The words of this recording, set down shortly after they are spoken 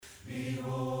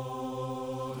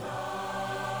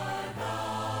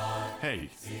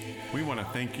Hey, we want to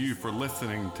thank you for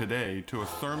listening today to a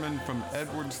sermon from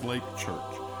Edwards Lake Church,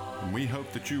 and we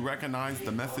hope that you recognize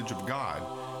the message of God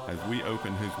as we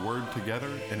open His Word together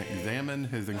and examine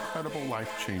His incredible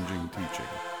life-changing teaching.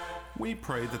 We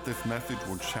pray that this message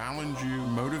will challenge you,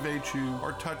 motivate you,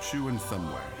 or touch you in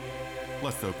some way.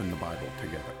 Let's open the Bible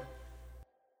together.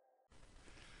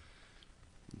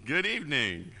 Good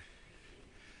evening.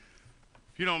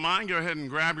 If you don't mind, go ahead and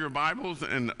grab your Bibles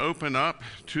and open up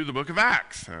to the book of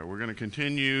Acts. We're going to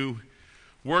continue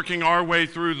working our way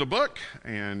through the book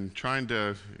and trying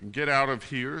to get out of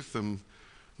here some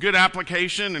good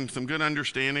application and some good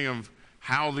understanding of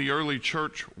how the early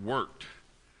church worked.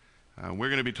 We're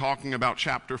going to be talking about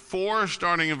chapter 4,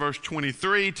 starting in verse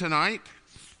 23 tonight.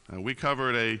 We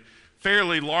covered a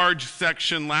fairly large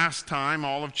section last time,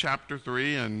 all of chapter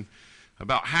 3, and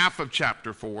about half of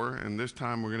chapter 4, and this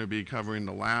time we're going to be covering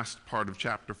the last part of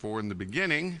chapter 4 and the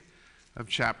beginning of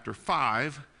chapter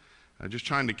 5, just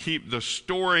trying to keep the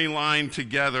storyline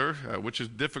together, which is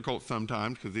difficult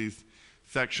sometimes because these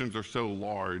sections are so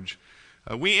large.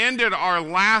 We ended our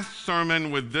last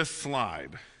sermon with this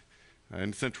slide,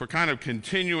 and since we're kind of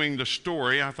continuing the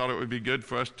story, I thought it would be good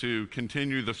for us to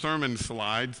continue the sermon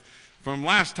slides from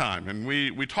last time, and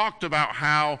we talked about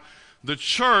how the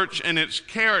church and its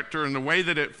character and the way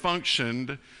that it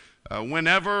functioned,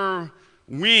 whenever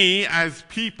we as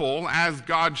people, as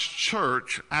God's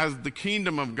church, as the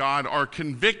kingdom of God, are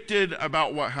convicted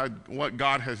about what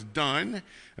God has done,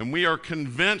 and we are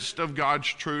convinced of God's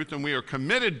truth and we are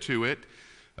committed to it,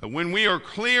 when we are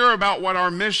clear about what our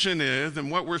mission is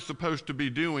and what we're supposed to be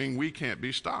doing, we can't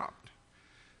be stopped.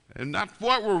 And that's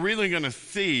what we're really going to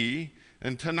see.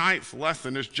 And tonight's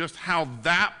lesson is just how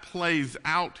that plays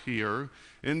out here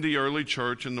in the early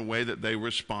church and the way that they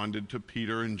responded to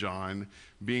Peter and John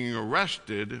being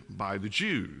arrested by the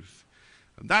Jews.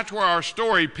 That's where our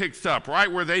story picks up,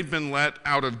 right where they've been let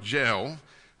out of jail.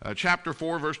 Chapter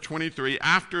 4, verse 23,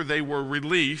 after they were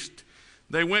released,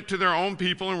 they went to their own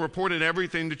people and reported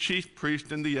everything the chief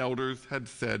priest and the elders had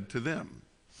said to them.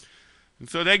 And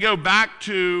so they go back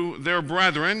to their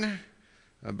brethren,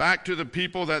 back to the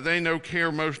people that they know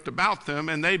care most about them,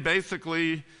 and they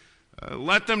basically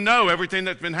let them know everything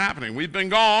that's been happening. We've been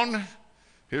gone.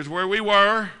 Here's where we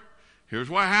were.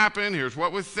 Here's what happened. Here's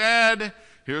what was said.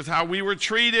 Here's how we were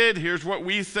treated. Here's what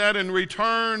we said in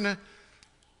return.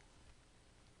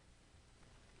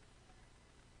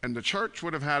 And the church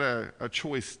would have had a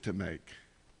choice to make.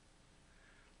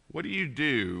 What do you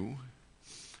do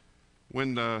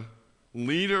when the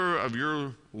leader of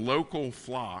your local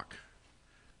flock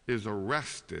is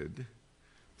arrested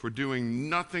for doing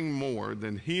nothing more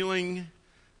than healing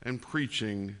and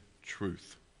preaching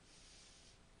truth?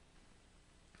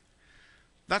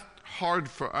 That's hard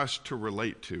for us to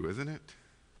relate to, isn't it?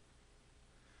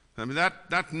 I mean,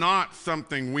 that's not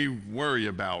something we worry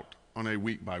about on a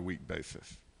week-by-week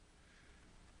basis.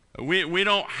 We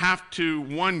don't have to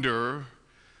wonder,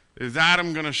 is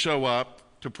Adam going to show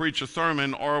up to preach a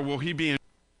sermon, or will he be in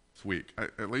week?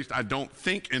 At least I don't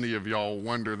think any of y'all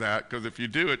wonder that, because if you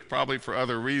do, it's probably for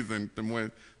other reasons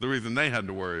than the reason they had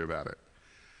to worry about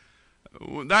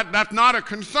it. That's not a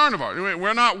concern of ours.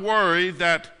 We're not worried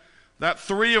that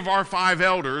 3 of our 5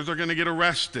 elders are going to get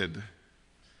arrested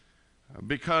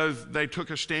because they took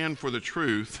a stand for the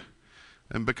truth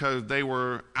and because they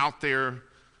were out there,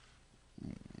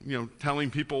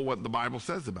 telling people what the Bible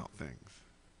says about things.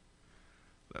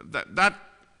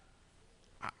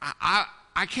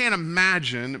 I can't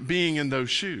imagine being in those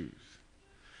shoes.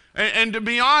 And to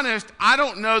be honest, I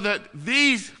don't know that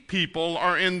these people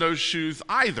are in those shoes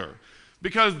either.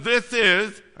 Because this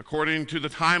is, according to the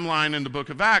timeline in the book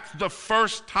of Acts, the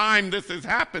first time this is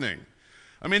happening.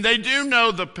 I mean, they do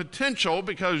know the potential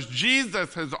because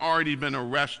Jesus has already been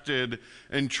arrested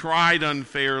and tried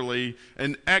unfairly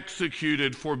and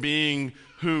executed for being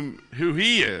who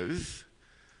he is.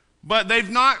 But they've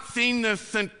not seen this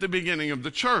since the beginning of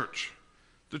the church.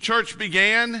 The church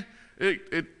began,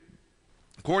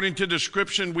 according to the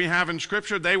description we have in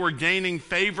Scripture, they were gaining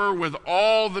favor with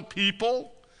all the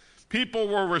people. People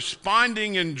were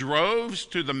responding in droves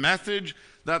to the message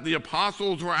that the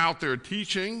apostles were out there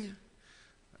teaching.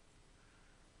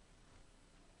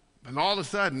 And all of a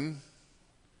sudden,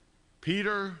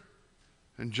 Peter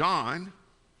and John,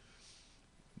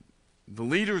 the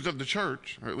leaders of the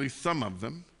church, or at least some of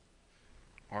them,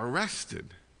 are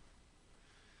arrested.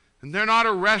 And they're not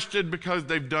arrested because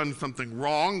they've done something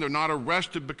wrong. They're not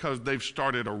arrested because they've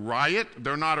started a riot.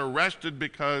 They're not arrested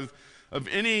because of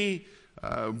any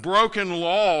broken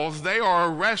laws. They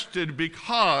are arrested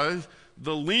because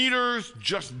the leaders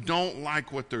just don't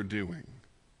like what they're doing.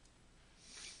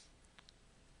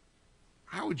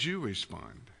 how would you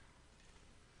respond?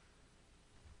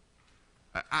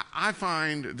 I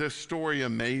find this story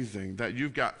amazing, that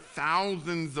you've got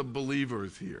thousands of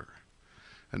believers here.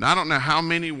 And I don't know how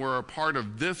many were a part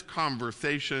of this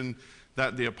conversation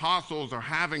that the apostles are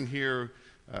having here,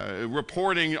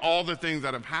 reporting all the things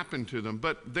that have happened to them.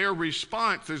 But their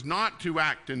response is not to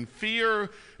act in fear.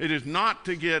 It is not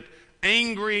to get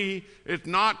angry. It's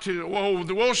not to, well,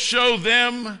 we'll show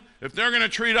them. If they're going to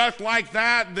treat us like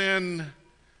that, then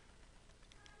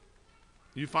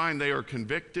you find they are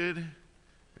convicted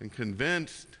and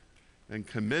convinced and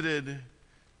committed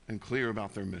and clear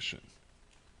about their mission.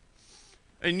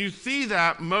 And you see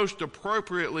that most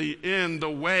appropriately in the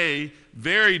way,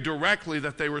 very directly,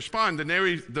 that they respond.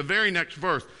 The very next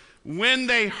verse. When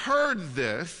they heard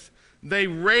this, they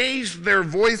raised their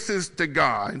voices to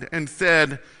God and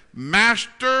said,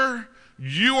 Master,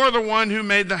 you are the one who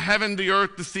made the heaven, the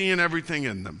earth, the sea, and everything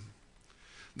in them.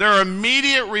 Their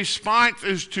immediate response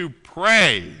is to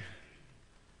pray.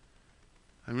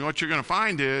 I mean, what you're going to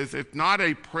find is it's not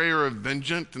a prayer of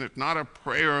vengeance and it's not a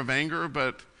prayer of anger,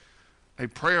 but a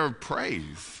prayer of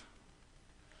praise.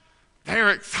 They're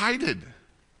excited.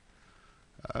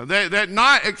 They're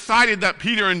not excited that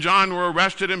Peter and John were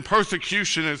arrested and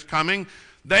persecution is coming.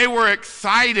 They were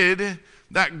excited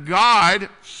that God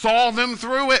saw them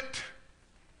through it.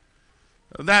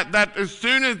 That as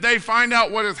soon as they find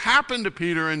out what has happened to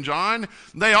Peter and John,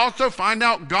 they also find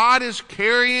out God is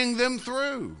carrying them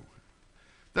through.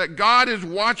 That God is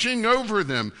watching over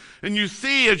them. And you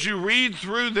see as you read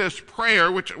through this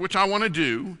prayer, which I want to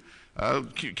do,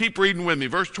 keep reading with me.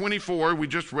 Verse 24, we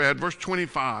just read. Verse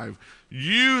 25,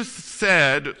 you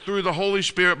said through the Holy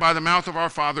Spirit by the mouth of our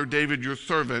father David, your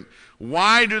servant,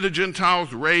 why do the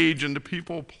Gentiles rage and the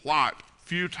people plot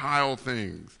futile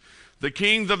things? The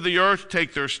kings of the earth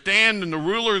take their stand and the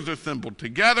rulers assemble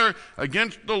together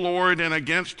against the Lord and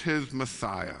against his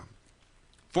Messiah.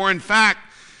 For in fact,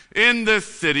 in this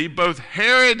city, both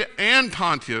Herod and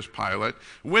Pontius Pilate,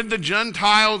 with the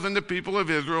Gentiles and the people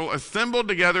of Israel, assembled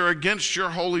together against your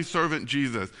holy servant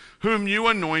Jesus, whom you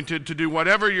anointed to do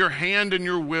whatever your hand and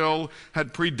your will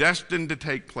had predestined to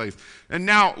take place. And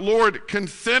now, Lord,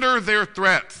 consider their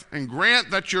threats and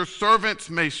grant that your servants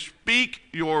may speak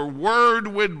your word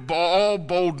with all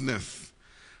boldness,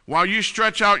 while you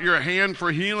stretch out your hand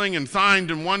for healing and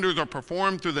signs and wonders are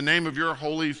performed through the name of your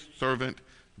holy servant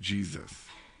Jesus.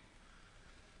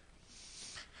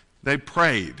 They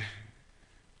prayed,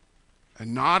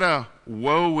 and not a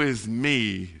woe is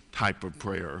me type of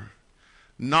prayer,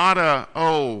 not a,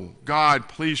 oh, God,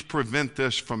 please prevent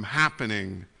this from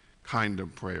happening kind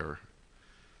of prayer.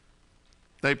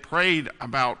 They prayed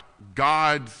about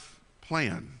God's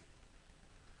plan,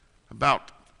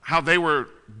 about how they were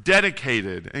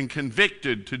dedicated and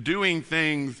convicted to doing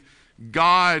things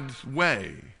God's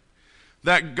way.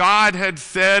 That God had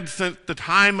said since the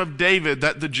time of David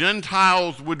that the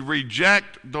Gentiles would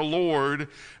reject the Lord,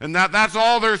 and that's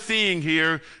all they're seeing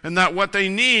here, and that what they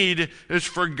need is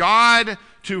for God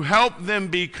to help them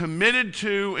be committed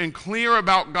to and clear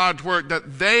about God's word,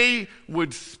 that they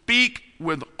would speak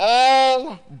with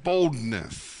all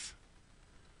boldness.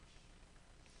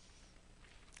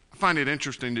 I find it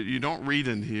interesting that you don't read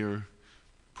in here,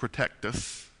 protect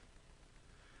us.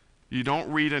 You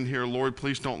don't read in here, Lord,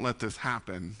 please don't let this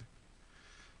happen.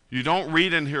 You don't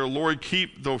read in here, Lord,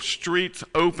 keep the streets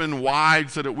open wide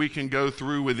so that we can go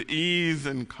through with ease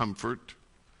and comfort.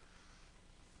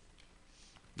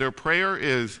 Their prayer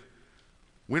is,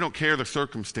 we don't care the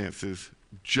circumstances,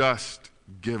 just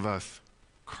give us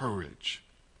courage.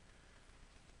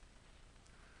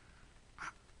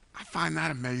 I find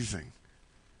that amazing.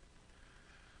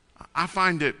 I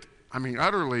find it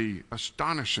utterly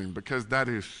astonishing, because that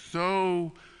is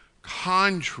so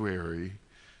contrary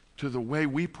to the way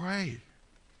we pray.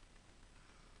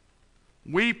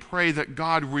 We pray that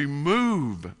God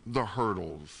remove the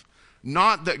hurdles,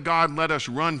 not that God let us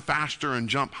run faster and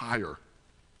jump higher.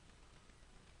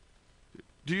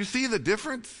 Do you see the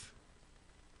difference?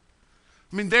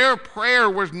 Their prayer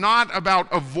was not about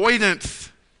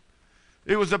avoidance.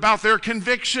 It was about their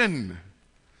conviction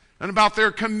and about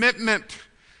their commitment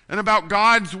and about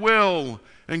God's will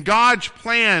and God's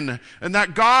plan, and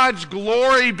that God's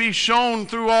glory be shown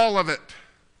through all of it.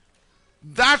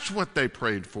 That's what they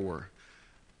prayed for.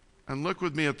 And look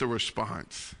with me at the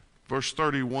response. Verse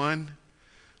 31,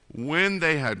 when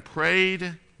they had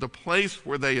prayed, the place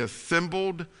where they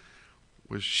assembled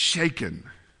was shaken,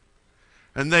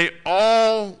 and they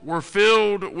all were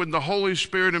filled with the Holy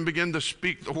Spirit and began to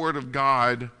speak the word of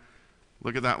God.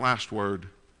 Look at that last word,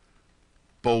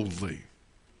 boldly.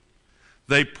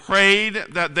 They prayed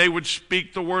that they would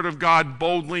speak the word of God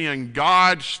boldly, and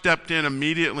God stepped in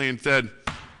immediately and said,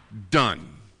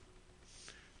 done.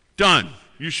 Done.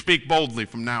 You speak boldly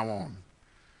from now on.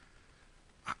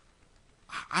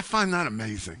 I find that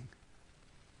amazing.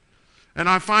 And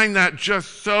I find that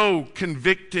just so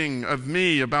convicting of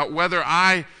me about whether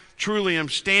I truly am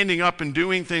standing up and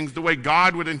doing things the way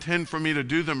God would intend for me to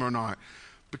do them or not.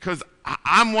 Because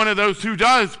I'm one of those who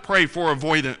does pray for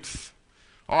avoidance.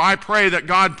 Or I pray that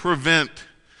God prevent.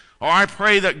 Or I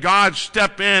pray that God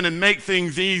step in and make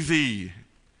things easy.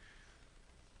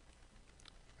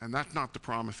 And that's not the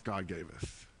promise God gave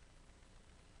us.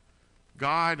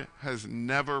 God has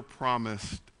never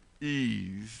promised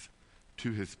ease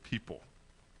to his people.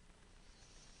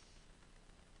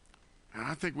 And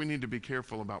I think we need to be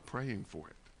careful about praying for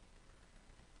it.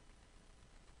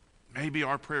 Maybe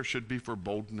our prayer should be for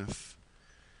boldness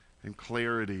and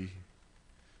clarity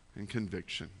and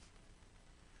conviction.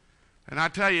 And I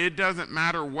tell you, it doesn't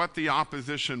matter what the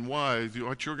opposition was.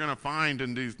 What you're going to find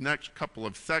in these next couple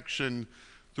of sections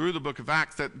through the book of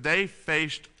Acts, that they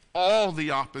faced all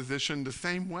the opposition the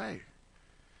same way.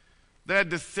 They had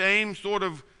the same sort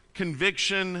of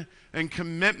conviction and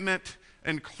commitment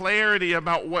and clarity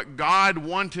about what God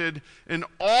wanted in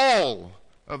all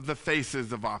of the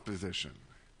faces of opposition.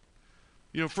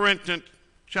 For instance,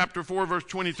 chapter 4, verse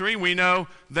 23, we know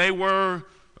they were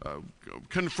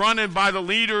confronted by the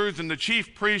leaders and the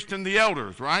chief priests and the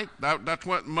elders, right? That's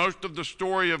what most of the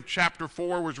story of chapter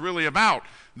 4 was really about.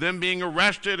 Them being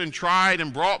arrested and tried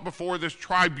and brought before this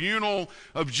tribunal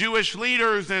of Jewish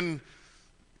leaders, and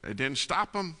they didn't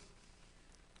stop them.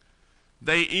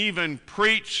 They even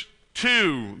preached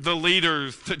to the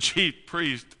leaders, the chief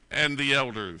priests and the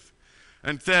elders,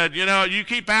 and said, you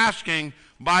keep asking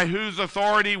by whose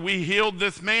authority we healed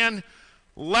this man.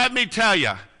 Let me tell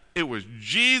you, it was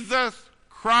Jesus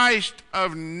Christ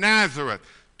of Nazareth.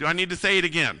 Do I need to say it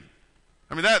again?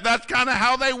 I mean, that's kind of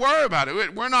how they were about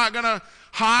it. We're not going to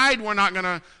hide. We're not going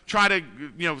to try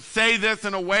to, say this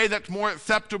in a way that's more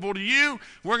acceptable to you.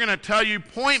 We're going to tell you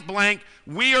point blank,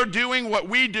 we are doing what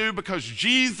we do because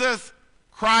Jesus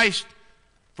Christ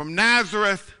from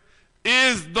Nazareth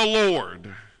is the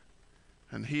Lord,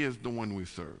 and he is the one we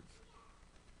serve.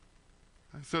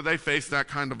 And so they faced that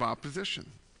kind of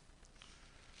opposition.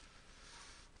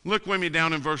 Look with me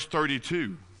down in verse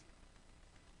 32.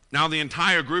 Now the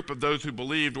entire group of those who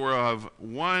believed were of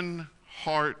one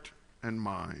heart and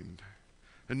mind.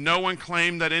 And no one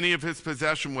claimed that any of his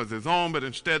possession was his own, but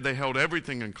instead they held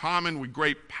everything in common. With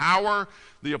great power,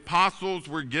 the apostles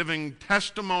were giving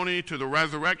testimony to the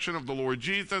resurrection of the Lord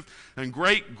Jesus, and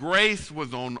great grace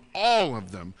was on all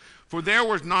of them. For there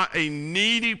was not a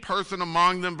needy person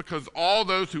among them, because all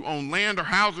those who owned land or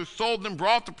houses sold them,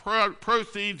 brought the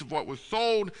proceeds of what was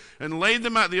sold, and laid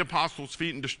them at the apostles'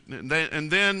 feet,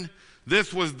 and then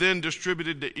this was then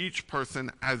distributed to each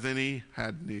person as any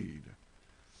had need.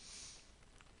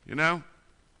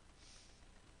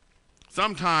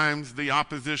 Sometimes the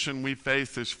opposition we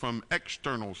face is from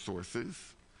external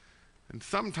sources, and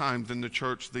sometimes in the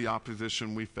church the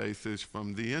opposition we face is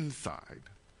from the inside.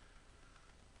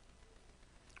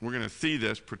 We're going to see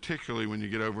this particularly when you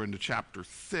get over into chapter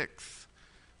 6,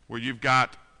 where you've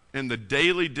got in the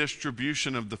daily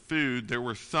distribution of the food, there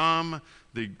were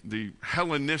the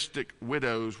Hellenistic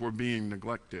widows were being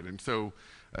neglected. And so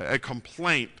a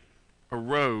complaint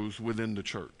arose within the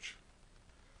church.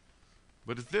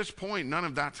 But at this point, none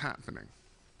of that's happening.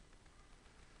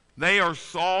 They are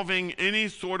solving any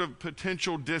sort of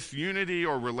potential disunity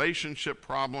or relationship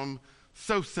problem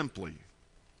so simply.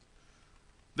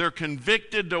 They're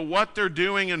convicted to what they're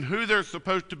doing and who they're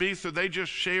supposed to be, so they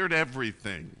just shared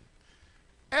everything.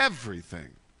 Everything.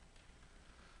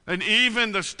 And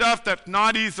even the stuff that's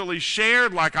not easily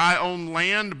shared, like I own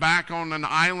land back on an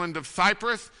island of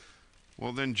Cyprus,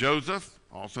 well then Joseph,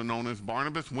 also known as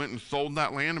Barnabas, went and sold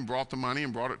that land and brought the money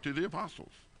and brought it to the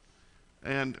apostles.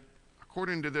 And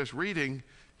according to this reading,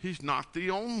 he's not the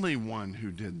only one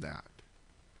who did that.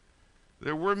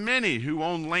 There were many who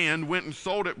owned land, went and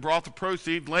sold it, brought the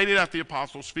proceeds, laid it at the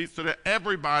apostles' feet so that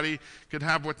everybody could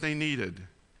have what they needed.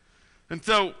 And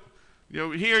so,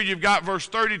 here you've got verse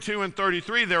 32 and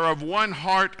 33. They're of one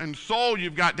heart and soul.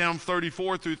 You've got down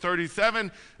 34 through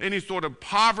 37. Any sort of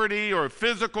poverty or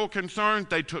physical concerns,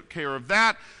 they took care of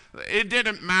that. It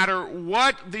didn't matter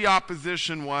what the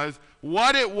opposition was,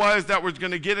 what it was that was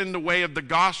going to get in the way of the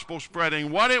gospel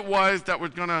spreading, what it was that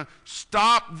was going to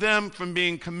stop them from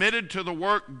being committed to the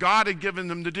work God had given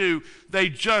them to do. They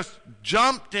just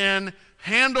jumped in,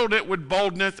 handled it with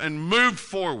boldness, and moved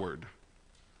forward.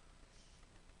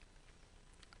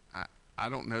 I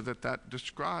don't know that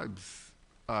describes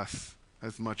us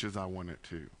as much as I want it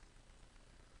to.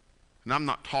 And I'm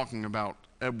not talking about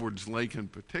Edwards Lake in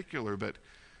particular, but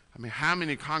I mean, how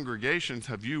many congregations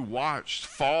have you watched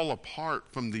fall apart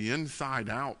from the inside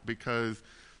out because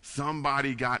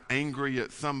somebody got angry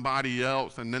at somebody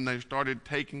else, and then they started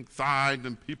taking sides,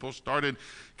 and people started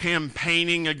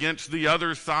campaigning against the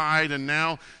other side, and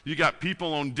now you got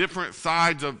people on different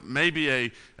sides of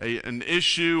maybe an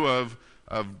issue of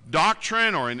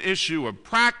doctrine or an issue of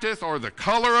practice or the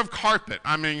color of carpet.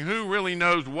 I mean, who really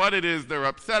knows what it is they're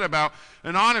upset about?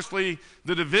 And honestly,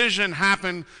 the division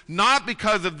happened not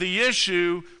because of the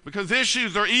issue, because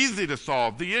issues are easy to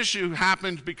solve. The issue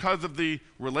happens because of the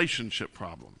relationship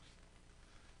problems.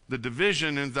 The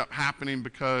division ends up happening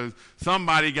because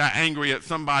somebody got angry at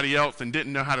somebody else and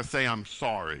didn't know how to say, "I'm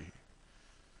sorry."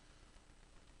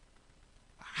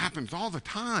 It happens all the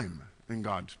time in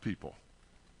God's people.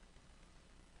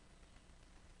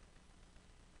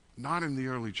 Not in the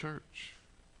early church.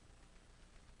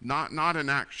 Not in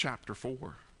Acts chapter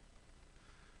 4.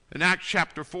 In Acts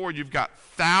chapter 4, you've got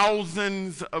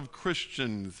thousands of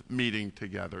Christians meeting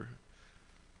together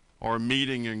or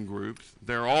meeting in groups.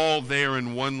 They're all there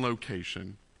in one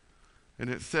location. And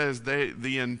it says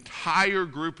the entire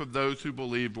group of those who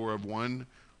believed were of one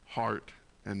heart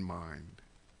and mind.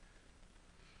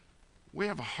 We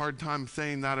have a hard time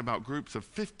saying that about groups of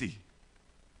 50.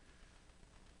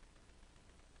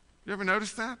 You ever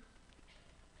notice that?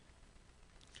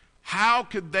 How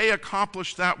could they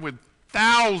accomplish that with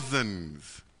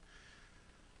thousands?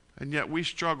 And yet we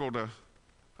struggle to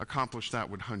accomplish that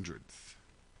with hundreds.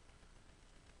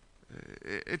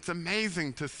 It's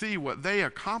amazing to see what they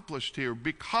accomplished here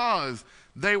because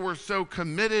they were so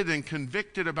committed and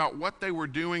convicted about what they were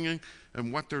doing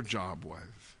and what their job was.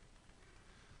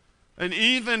 And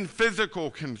even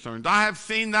physical concerns. I have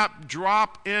seen that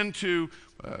drop into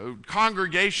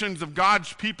congregations of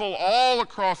God's people all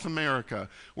across America,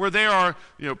 where there are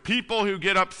people who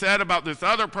get upset about this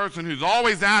other person who's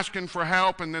always asking for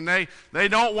help, and then they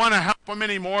don't want to help them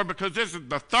anymore because this is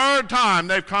the third time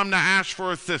they've come to ask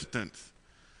for assistance.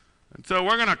 And so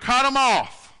we're going to cut them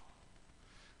off.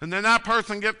 And then that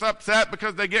person gets upset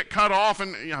because they get cut off,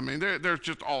 and I mean, there's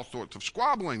just all sorts of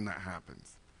squabbling that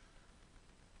happens.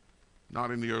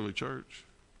 Not in the early church.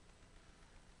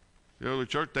 The early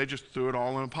church, they just threw it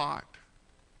all in a pot.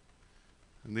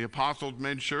 And the apostles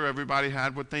made sure everybody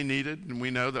had what they needed. And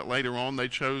we know that later on they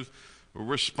chose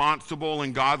responsible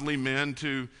and godly men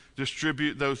to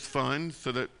distribute those funds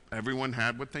so that everyone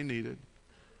had what they needed.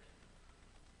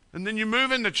 And then you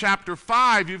move into chapter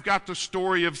 5, you've got the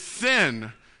story of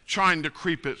sin trying to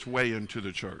creep its way into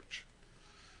the church.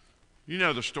 You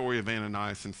know the story of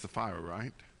Ananias and Sapphira,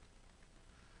 right?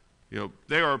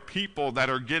 There are people that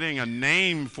are getting a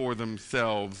name for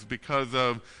themselves because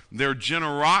of their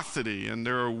generosity and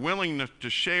their willingness to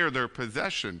share their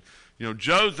possession.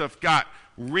 Joseph got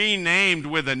renamed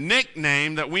with a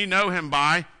nickname that we know him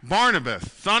by,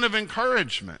 Barnabas, son of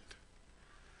encouragement.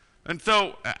 And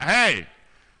so, hey,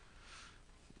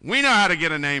 we know how to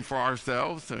get a name for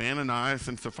ourselves. So Ananias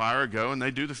and Sapphira go and they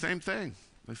do the same thing.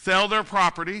 They sell their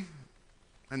property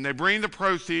and they bring the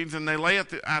proceeds and they lay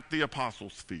it at the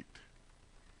apostles' feet.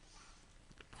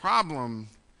 Problem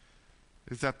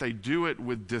is that they do it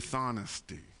with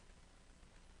dishonesty.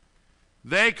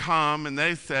 They come and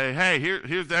they say, "Hey,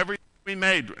 here's everything we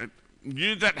made.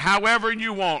 Use it however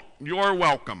you want. You're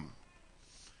welcome."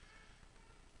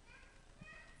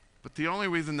 But the only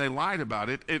reason they lied about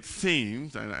it, it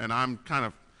seems, and I'm kind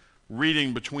of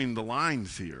reading between the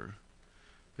lines here,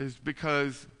 is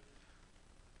because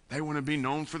they want to be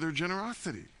known for their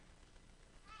generosity.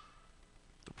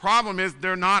 The problem is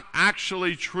they're not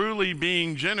actually truly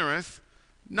being generous.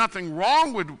 Nothing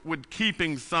wrong with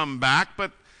keeping some back,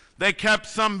 but they kept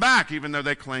some back even though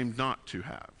they claimed not to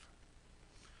have.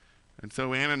 And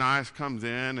so Ananias comes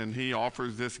in and he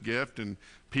offers this gift, and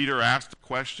Peter asks a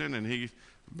question and he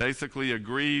basically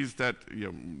agrees that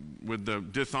with the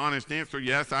dishonest answer,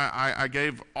 "Yes, I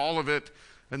gave all of it."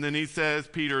 And then he says,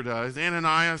 Peter does,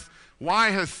 "Ananias, why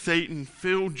has Satan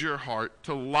filled your heart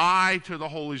to lie to the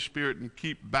Holy Spirit and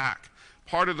keep back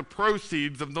part of the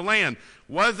proceeds of the land?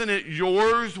 Wasn't it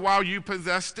yours while you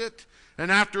possessed it?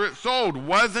 And after it sold,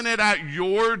 wasn't it at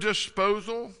your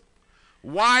disposal?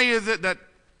 Why is it that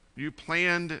you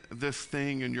planned this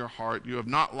thing in your heart? You have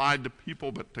not lied to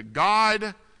people but to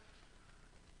God."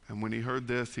 And when he heard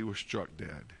this, he was struck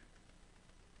dead.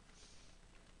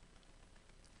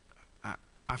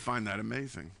 I find that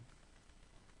amazing.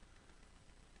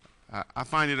 I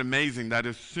find it amazing that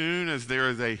as soon as there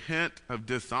is a hint of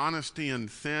dishonesty and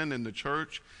sin in the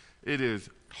church, it is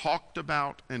talked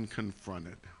about and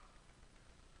confronted.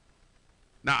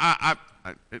 Now,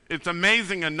 It's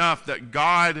amazing enough that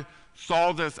God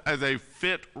saw this as a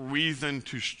fit reason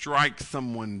to strike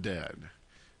someone dead.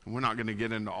 And we're not going to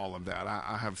get into all of that.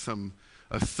 I have some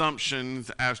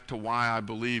assumptions as to why I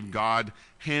believe God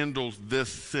handles this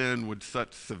sin with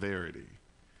such severity.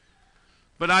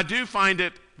 But I do find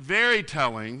it very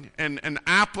telling and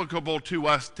applicable to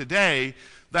us today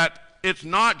that it's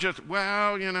not just,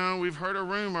 well, we've heard a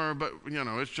rumor, but,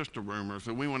 it's just a rumor,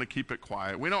 so we want to keep it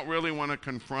quiet. We don't really want to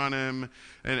confront him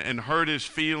and hurt his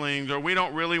feelings, or we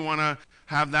don't really want to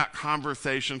have that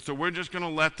conversation, so we're just going to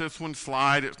let this one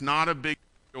slide. It's not a big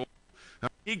deal.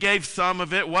 He gave some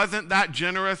of it. Wasn't that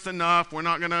generous enough? We're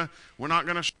not going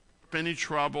to stir up any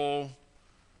trouble.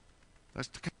 That's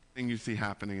the kind of thing you see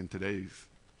happening in today's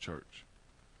church.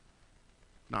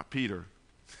 Not Peter.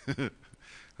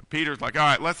 Peter's like, all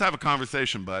right, let's have a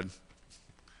conversation, bud.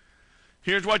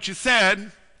 Here's what you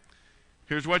said.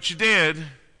 Here's what you did.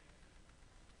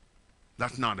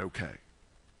 That's not okay.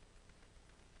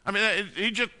 I mean, he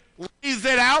just lays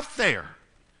it out there.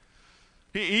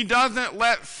 He doesn't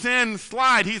let sin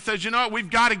slide. He says, we've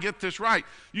got to get this right.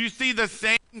 You see the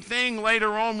same thing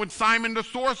later on with Simon the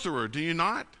sorcerer, do you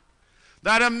not?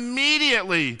 That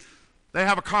immediately they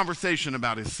have a conversation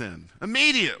about his sin.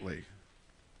 Immediately.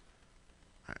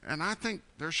 And I think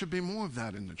there should be more of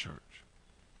that in the church.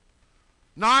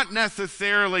 Not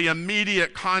necessarily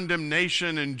immediate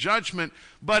condemnation and judgment,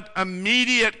 but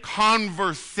immediate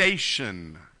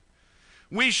conversation.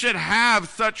 We should have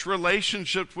such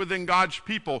relationships within God's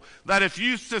people that if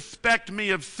you suspect me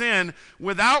of sin,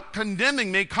 without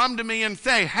condemning me, come to me and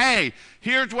say, hey,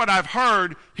 here's what I've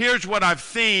heard, here's what I've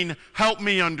seen, help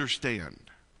me understand.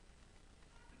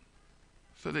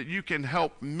 So that you can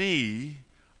help me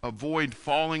avoid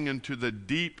falling into the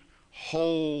deep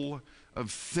hole of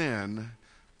sin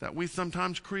that we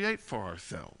sometimes create for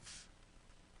ourselves.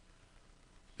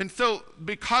 And so,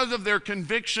 because of their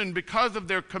conviction, because of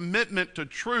their commitment to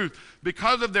truth,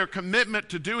 because of their commitment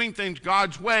to doing things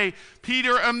God's way,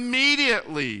 Peter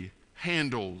immediately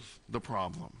handles the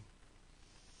problem.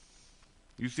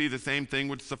 You see the same thing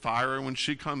with Sapphira. When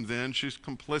she comes in, she's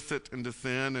complicit into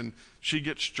sin, and she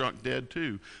gets struck dead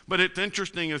too. But it's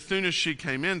interesting, as soon as she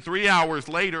came in, 3 hours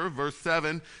later, verse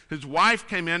 7, his wife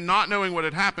came in, not knowing what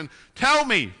had happened. Tell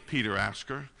me, Peter asked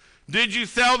her, did you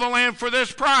sell the land for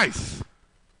this price?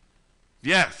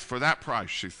 Yes, for that price,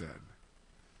 she said.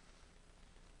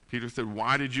 Peter said,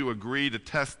 why did you agree to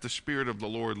test the Spirit of the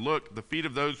Lord? Look, the feet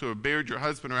of those who have buried your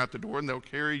husband are at the door, and they'll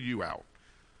carry you out.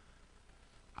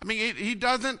 I mean, he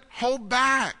doesn't hold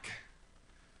back.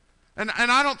 And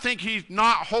I don't think he's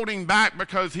not holding back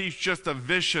because he's just a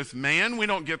vicious man. We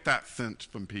don't get that sense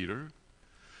from Peter.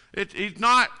 He's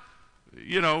not,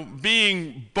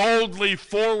 being boldly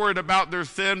forward about their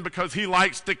sin because he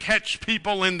likes to catch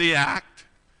people in the act.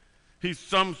 He's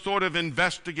some sort of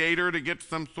investigator to get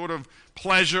some sort of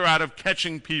pleasure out of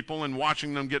catching people and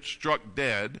watching them get struck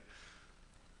dead.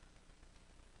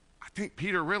 I think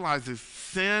Peter realizes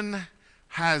sin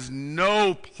has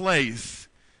no place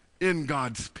in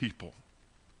God's people.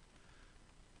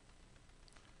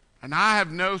 And I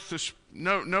have no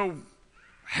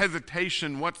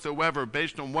hesitation whatsoever,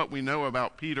 based on what we know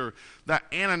about Peter, that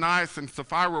Ananias and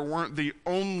Sapphira weren't the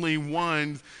only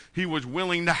ones he was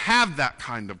willing to have that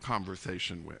kind of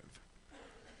conversation with.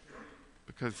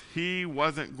 Because he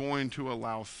wasn't going to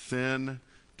allow sin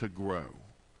to grow.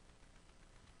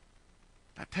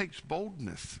 That takes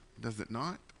boldness, does it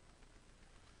not?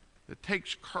 It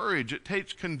takes courage, it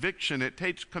takes conviction, it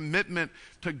takes commitment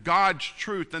to God's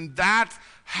truth. And that's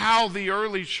how the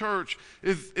early church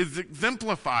is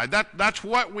exemplified. That's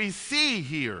what we see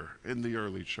here in the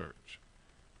early church.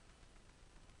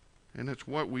 And it's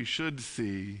what we should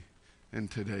see in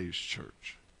today's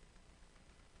church.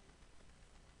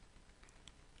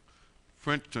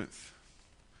 For instance,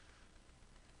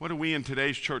 what do we in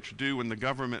today's church do when the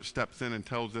government steps in and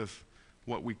tells us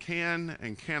what we can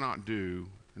and cannot do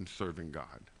in serving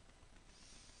God?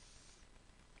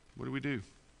 What do?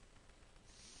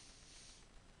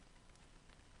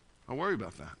 I worry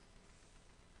about that.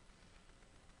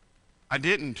 I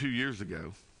didn't 2 years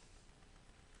ago,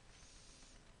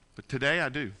 but today I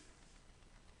do.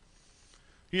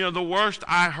 The worst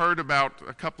I heard about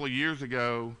a couple of years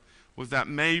ago was that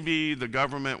maybe the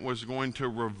government was going to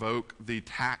revoke the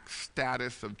tax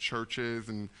status of churches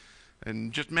and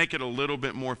just make it a little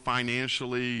bit more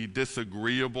financially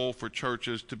disagreeable for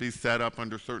churches to be set up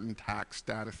under certain tax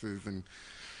statuses. And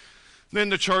then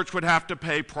the church would have to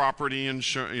pay property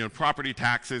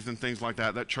taxes and things like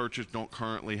that churches don't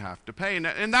currently have to pay.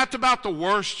 And that's about the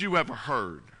worst you ever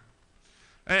heard.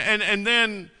 And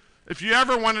then If you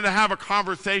ever wanted to have a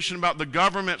conversation about the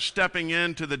government stepping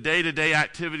into the day-to-day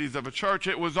activities of a church,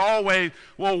 it was always,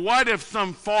 well, what if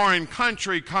some foreign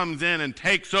country comes in and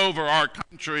takes over our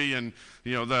country, and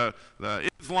the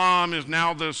Islam is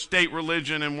now the state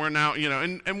religion, and we're now,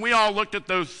 and we all looked at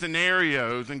those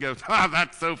scenarios and go,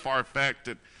 that's so far-fetched.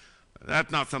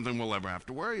 That's not something we'll ever have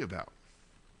to worry about.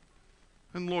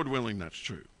 And Lord willing, that's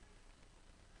true.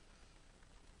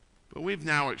 But we've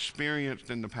now experienced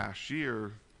in the past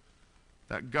year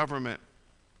that government,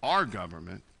 our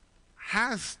government,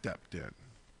 has stepped in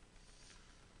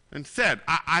and said,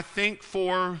 I think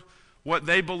for what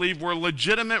they believe were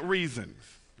legitimate reasons,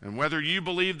 and whether you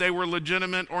believe they were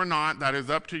legitimate or not, that is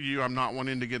up to you. I'm not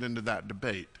wanting to get into that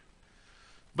debate.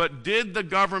 But did the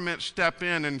government step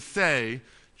in and say,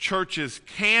 churches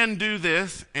can do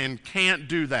this and can't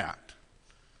do that?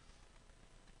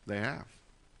 They have.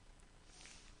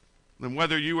 And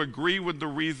whether you agree with the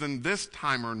reason this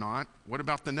time or not, what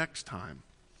about the next time?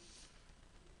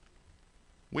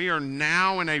 We are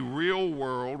now in a real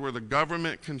world where the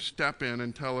government can step in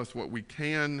and tell us what we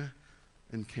can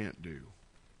and can't do.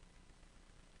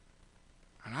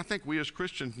 And I think we as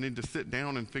Christians need to sit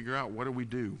down and figure out, what do we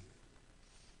do?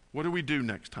 What do we do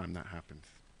next time that happens?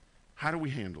 How do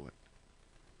we handle it?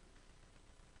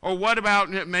 Or what about,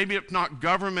 maybe it's not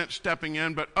government stepping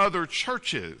in, but other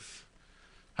churches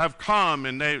have come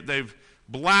and they've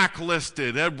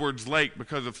blacklisted Edwards Lake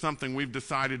because of something we've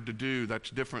decided to do that's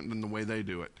different than the way they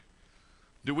do it?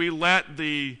 Do we let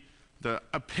the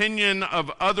opinion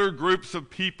of other groups of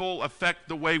people affect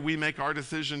the way we make our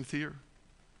decisions here?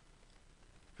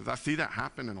 Because I see that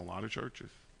happen in a lot of churches,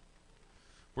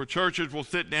 where churches will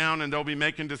sit down and they'll be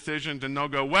making decisions and they'll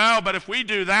go, well, but if we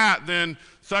do that, then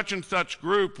such and such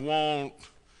group won't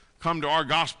come to our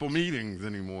gospel meetings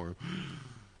anymore.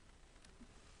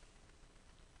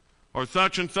 Or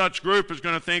such and such group is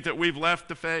going to think that we've left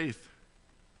the faith.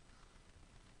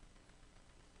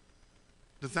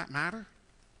 Does that matter?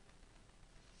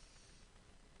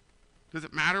 Does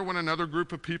it matter what another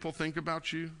group of people think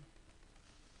about you?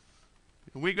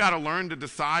 We got to learn to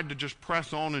decide to just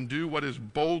press on and do what is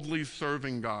boldly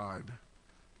serving God,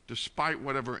 despite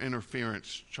whatever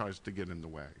interference tries to get in the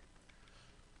way.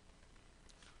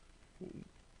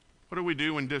 What do we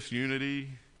do when disunity,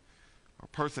 or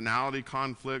personality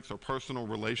conflicts, or personal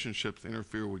relationships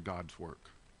interfere with God's work?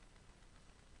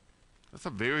 That's a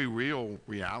very real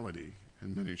reality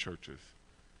in many churches,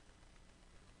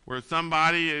 where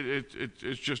somebody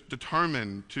is just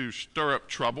determined to stir up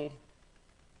trouble.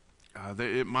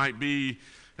 It might be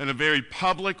in a very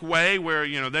public way where,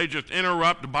 they just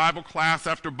interrupt Bible class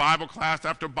after Bible class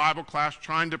after Bible class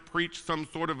trying to preach some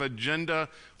sort of agenda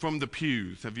from the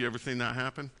pews. Have you ever seen that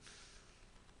happen?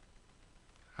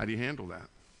 How do you handle that?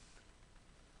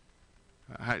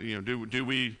 Do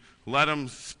we let them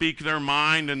speak their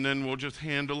mind and then we'll just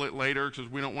handle it later because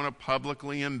we don't want to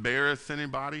publicly embarrass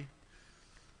anybody?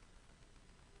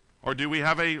 Or do we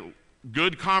have a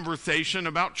good conversation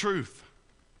about truth?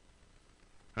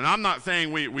 And I'm not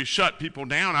saying we shut people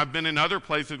down. I've been in other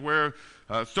places where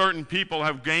certain people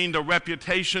have gained a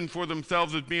reputation for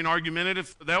themselves as being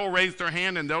argumentative. They'll raise their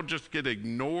hand and they'll just get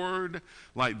ignored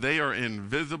like they are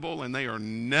invisible, and they are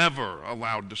never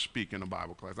allowed to speak in a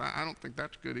Bible class. I don't think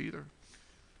that's good either.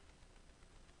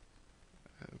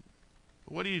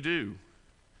 What do you do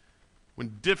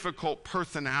when difficult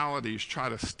personalities try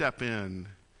to step in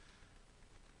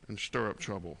and stir up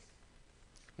trouble?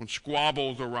 When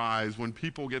squabbles arise, when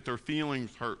people get their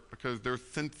feelings hurt because they're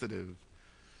sensitive.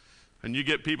 And you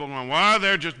get people going, well,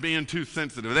 they're just being too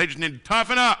sensitive. They just need to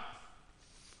toughen up.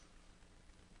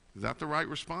 Is that the right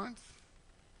response?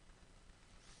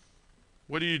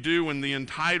 What do you do when the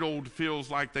entitled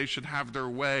feels like they should have their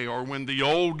way, or when the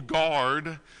old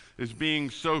guard is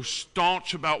being so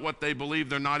staunch about what they believe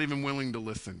they're not even willing to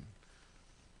listen?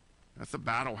 That's a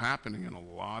battle happening in a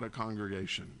lot of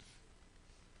congregations.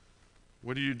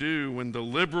 What do you do when the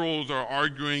liberals are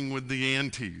arguing with the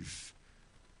antis?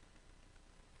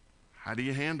 How do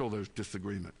you handle those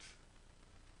disagreements?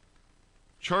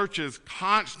 Churches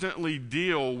constantly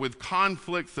deal with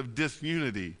conflicts of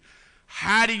disunity.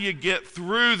 How do you get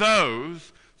through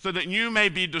those so that you may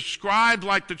be described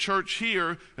like the church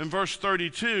here in verse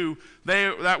 32,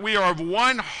 that we are of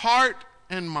one heart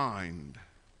and mind?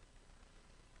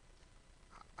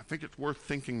 I think it's worth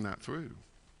thinking that through.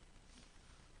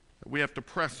 We have to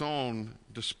press on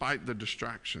despite the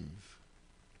distractions.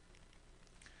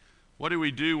 What do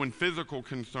we do when physical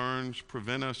concerns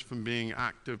prevent us from being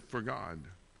active for God?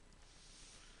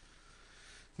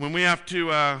 When we have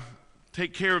to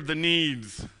take care of the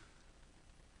needs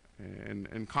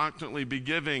and constantly be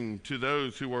giving to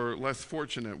those who are less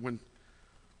fortunate?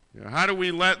 How do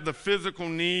we let the physical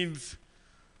needs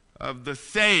of the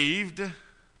saved,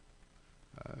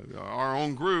 our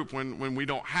own group, when we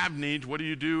don't have needs? What do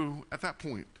you do at that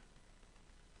point?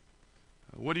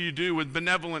 What do you do with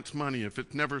benevolence money if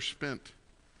it's never spent?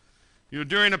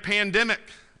 During a pandemic,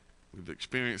 we've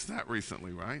experienced that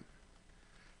recently, right?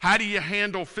 How do you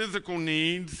handle physical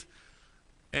needs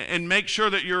and make sure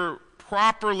that you're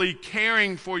properly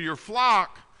caring for your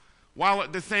flock while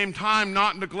at the same time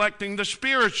not neglecting the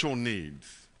spiritual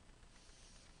needs?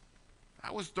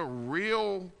 That was the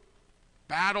real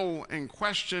battle and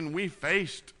question we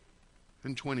faced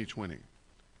in 2020.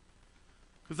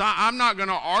 Because I'm not going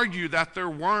to argue that there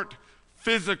weren't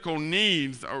physical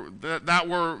needs that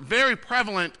were very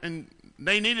prevalent and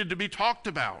they needed to be talked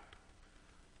about.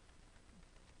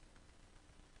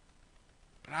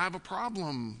 But I have a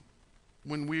problem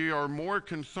when we are more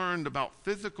concerned about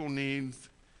physical needs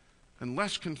and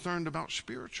less concerned about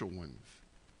spiritual ones.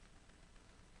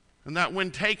 And that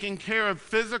when taking care of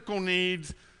physical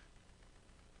needs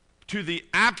to the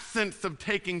absence of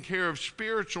taking care of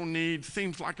spiritual needs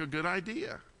seems like a good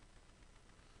idea.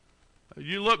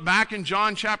 You look back in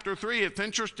John chapter 3, it's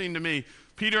interesting to me.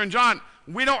 Peter and John,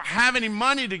 we don't have any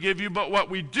money to give you, but what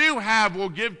we do have we'll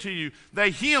give to you. They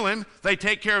heal him, they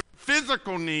take care of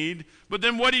physical need, but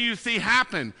then what do you see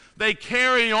happen? They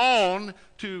carry on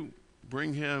to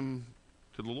bring him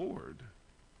to the Lord.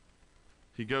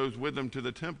 He goes with them to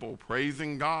the temple,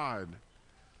 praising God.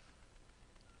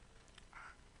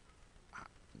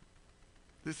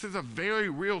 This is a very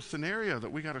real scenario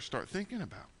that we got to start thinking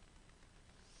about.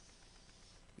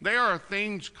 There are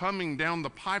things coming down the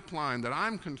pipeline that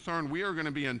I'm concerned we are going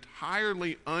to be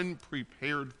entirely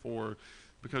unprepared for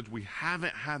because we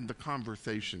haven't had the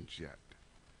conversations yet.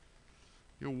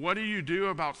 What do you do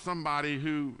about somebody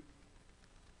who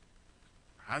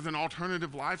has an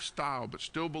alternative lifestyle but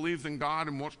still believes in God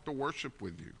and wants to worship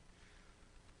with you?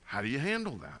 How do you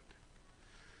handle that?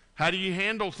 How do you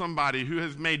handle somebody who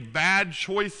has made bad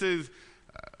choices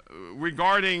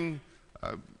regarding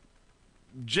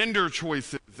gender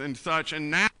choices and such, and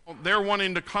now they're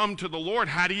wanting to come to the Lord?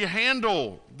 How do you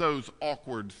handle those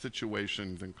awkward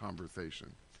situations and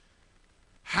conversations?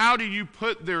 How do you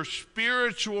put their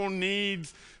spiritual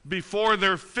needs before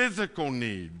their physical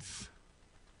needs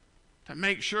to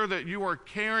make sure that you are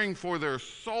caring for their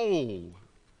soul?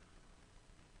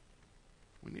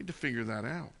 We need to figure that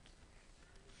out.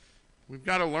 We've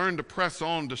got to learn to press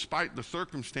on despite the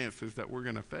circumstances that we're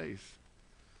going to face.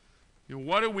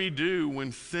 What do we do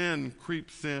when sin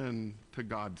creeps in to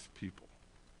God's people?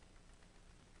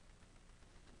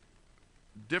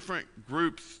 Different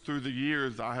groups through the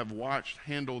years I have watched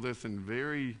handle this in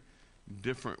very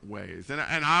different ways. And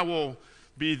I will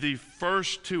be the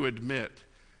first to admit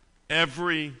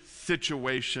every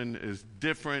situation is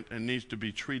different and needs to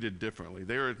be treated differently.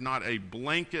 There is not a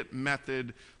blanket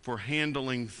method for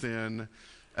handling sin.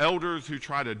 Elders who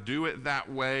try to do it that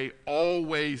way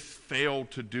always fail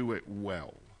to do it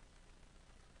well.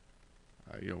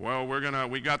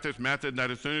 We got this method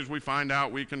that as soon as we find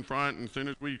out, we confront, and as soon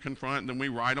as we confront, then we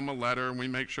write them a letter, and we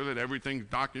make sure that everything's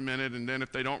documented, and then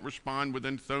if they don't respond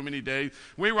within so many days,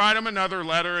 we write them another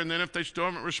letter, and then if they still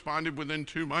haven't responded within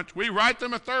 2 months, we write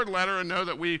them a third letter and know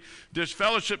that we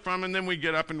disfellowship from, and then we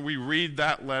get up and we read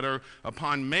that letter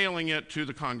upon mailing it to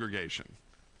the congregation.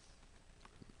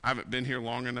 I haven't been here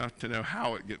long enough to know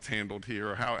how it gets handled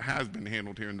here or how it has been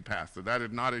handled here in the past. So that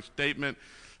is not a statement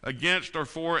against or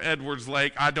for Edwards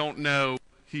Lake. I don't know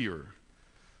here.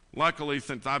 Luckily,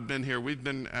 since I've been here, we've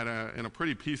been in a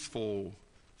pretty peaceful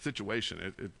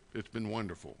situation. It's been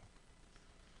wonderful.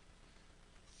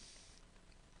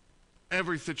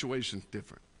 Every situation's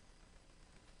different.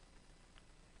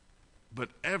 But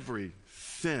every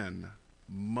sin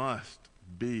must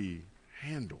be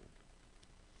handled.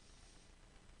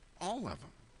 All of them.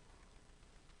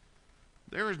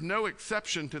 There is no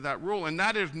exception to that rule, and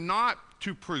that is not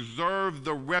to preserve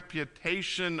the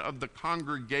reputation of the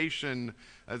congregation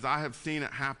as I have seen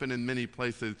it happen in many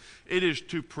places. It is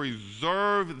to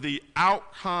preserve the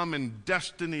outcome and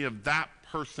destiny of that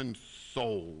person's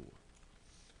soul.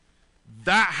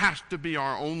 That has to be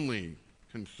our only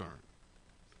concern.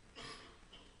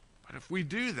 But if we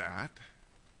do that,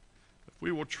 if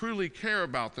we will truly care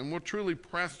about them, we'll truly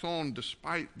press on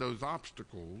despite those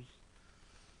obstacles,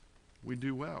 we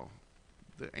do well.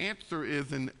 The answer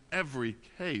is in every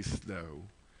case, though,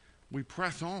 we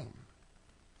press on.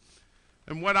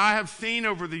 And what I have seen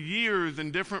over the years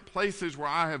in different places where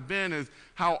I have been is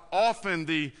how often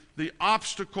the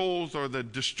obstacles or the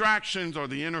distractions or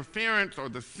the interference or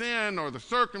the sin or the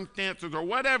circumstances or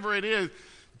whatever it is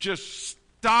just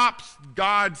stops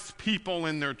God's people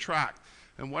in their tracks.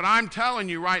 And what I'm telling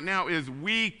you right now is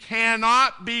we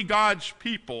cannot be God's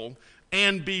people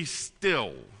and be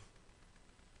still.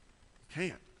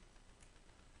 Can't.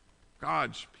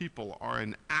 God's people are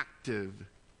an active,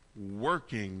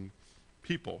 working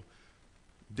people.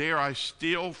 Dare I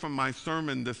steal from my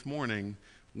sermon this morning?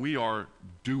 We are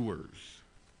doers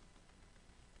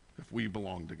if we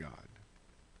belong to God.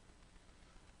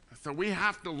 So we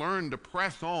have to learn to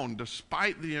press on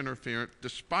despite the interference,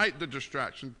 despite the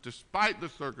distractions, despite the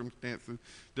circumstances,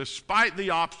 despite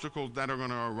the obstacles that are going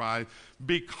to arise,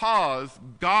 because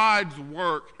God's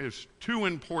work is too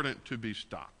important to be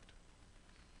stopped.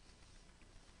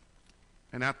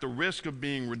 And at the risk of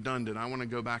being redundant, I want to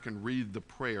go back and read the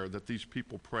prayer that these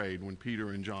people prayed when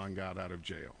Peter and John got out of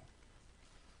jail.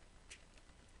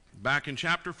 Back in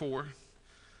chapter 4,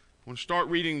 I want to start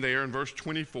reading there in verse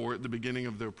 24 at the beginning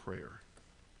of their prayer.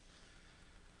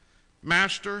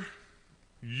 Master,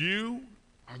 you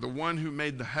are the one who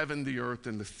made the heaven, the earth,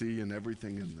 and the sea, and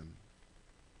everything in them.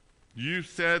 You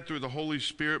said through the Holy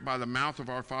Spirit by the mouth of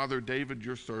our father David,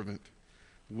 your servant,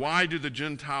 why do the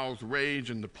Gentiles rage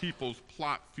and the peoples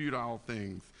plot futile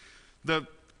things? The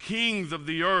kings of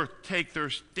the earth take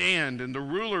their stand, and the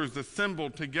rulers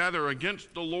assemble together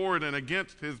against the Lord and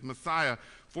against his Messiah.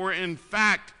 For in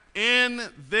fact, in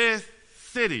this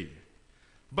city,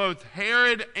 both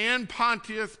Herod and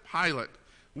Pontius Pilate,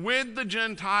 with the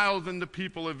Gentiles and the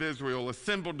people of Israel,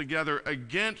 assembled together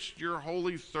against your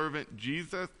holy servant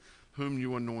Jesus, whom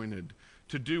you anointed,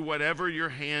 to do whatever your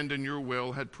hand and your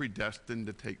will had predestined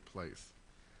to take place.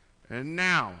 And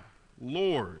now,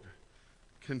 Lord,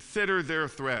 consider their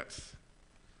threats.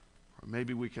 Or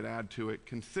maybe we could add to it,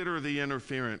 consider the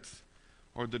interference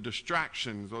or the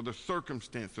distractions or the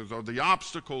circumstances or the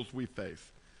obstacles we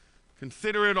face.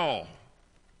 Consider it all.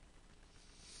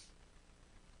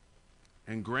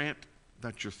 And grant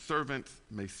that your servants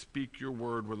may speak your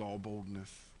word with all boldness.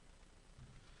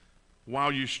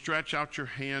 While you stretch out your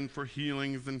hand for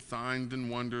healings and signs and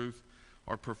wonders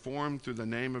are performed through the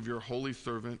name of your holy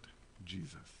servant,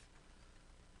 Jesus.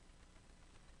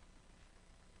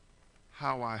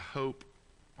 How I hope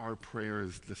our prayer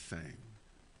is the same.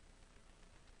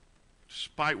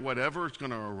 Despite whatever is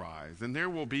going to arise, and there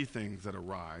will be things that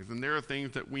arise, and there are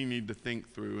things that we need to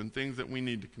think through and things that we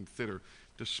need to consider.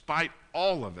 Despite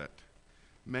all of it,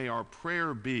 may our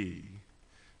prayer be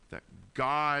that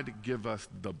God give us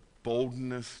the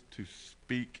boldness to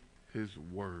speak his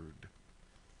word,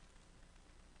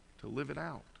 to live it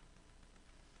out,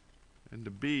 and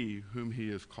to be whom he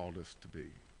has called us to be.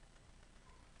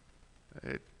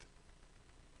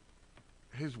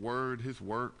 His word, his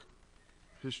work,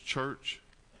 his church,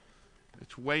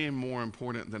 it's way more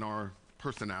important than our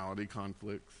personality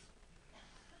conflicts.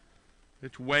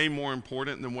 It's way more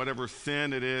important than whatever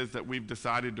sin it is that we've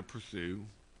decided to pursue.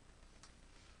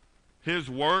 His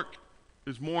work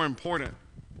is more important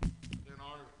than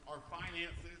our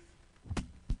finances.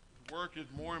 His work is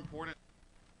more important.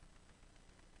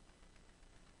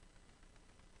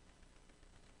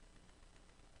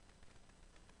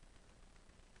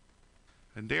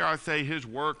 And dare I say, his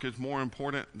work is more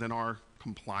important than our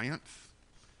compliance.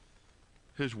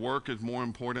 His work is more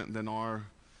important than our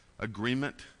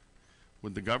agreement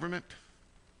with the government.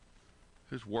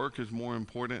 His work is more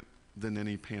important than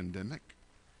any pandemic.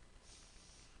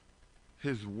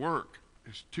 His work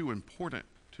is too important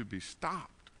to be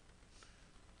stopped.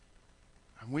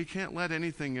 And we can't let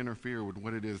anything interfere with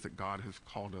what it is that God has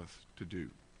called us to do.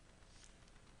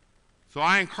 So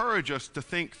I encourage us to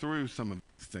think through some of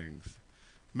these things.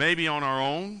 Maybe on our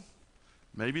own,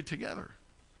 maybe together.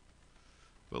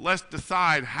 But let's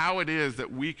decide how it is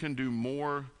that we can do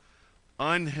more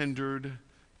unhindered,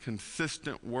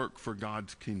 consistent work for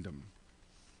God's kingdom,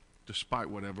 despite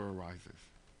whatever arises.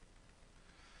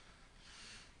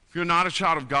 If you're not a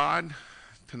child of God,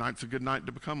 tonight's a good night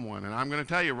to become one. And I'm going to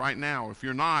tell you right now, if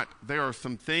you're not, there are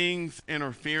some things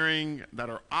interfering that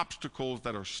are obstacles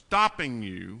that are stopping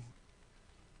you,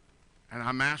 and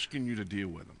I'm asking you to deal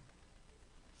with them.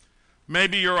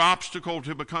 Maybe your obstacle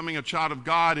to becoming a child of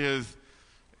God is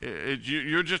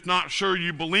you're just not sure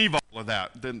you believe all of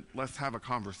that. Then let's have a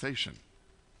conversation.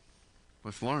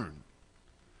 Let's learn.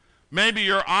 Maybe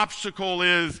your obstacle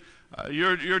is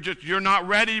you're not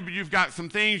ready, but you've got some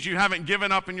things you haven't given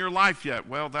up in your life yet.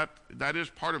 Well, that is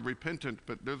part of repentance,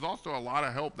 but there's also a lot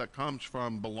of help that comes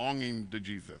from belonging to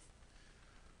Jesus.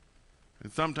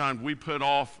 And sometimes we put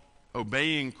off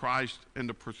obeying Christ in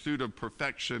the pursuit of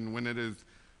perfection when it is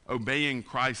obeying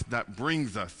Christ that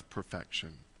brings us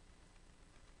perfection.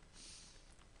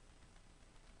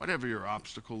 Whatever your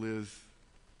obstacle is,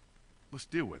 let's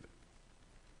deal with it.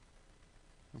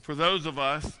 And for those of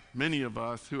us, many of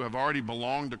us, who have already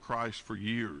belonged to Christ for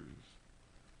years,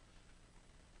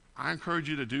 I encourage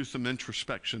you to do some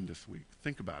introspection this week.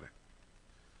 Think about it.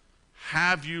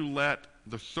 Have you let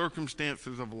the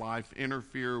circumstances of life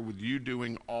interfere with you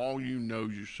doing all you know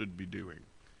you should be doing?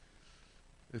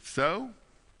 If so,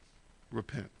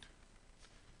 repent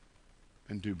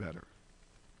and do better.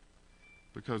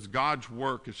 Because God's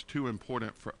work is too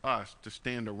important for us to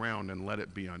stand around and let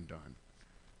it be undone.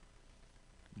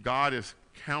 God is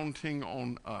counting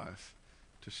on us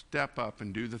to step up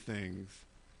and do the things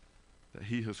that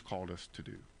he has called us to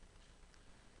do.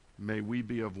 May we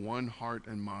be of one heart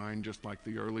and mind, just like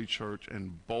the early church,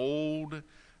 and bold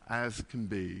as can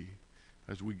be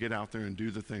as we get out there and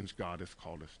do the things God has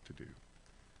called us to do.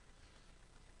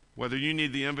 Whether you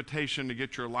need the invitation to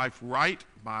get your life right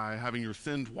by having your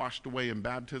sins washed away in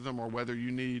baptism, or whether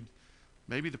you need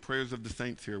maybe the prayers of the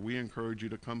saints here, we encourage you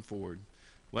to come forward.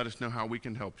 Let us know how we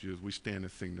can help you as we stand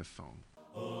and sing this song.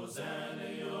 Hosanna,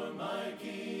 you're my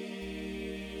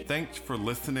King. Thanks for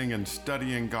listening and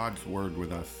studying God's Word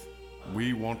with us.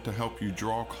 We want to help you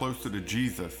draw closer to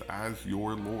Jesus as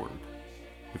your Lord.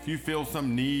 If you feel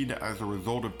some need as a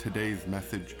result of today's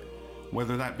message,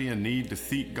 whether that be a need to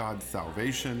seek God's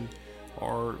salvation,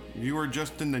 or you are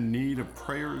just in the need of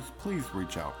prayers, please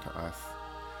reach out to us.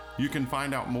 You can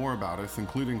find out more about us,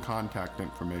 including contact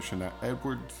information, at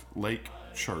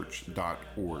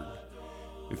edwardslakechurch.org.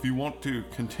 If you want to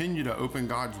continue to open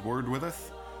God's Word with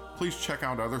us, please check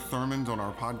out other sermons on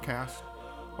our podcast,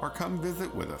 or come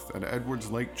visit with us at Edwards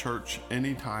Lake Church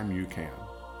anytime you can.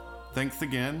 Thanks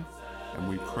again, and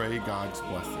we pray God's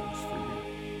blessings for you.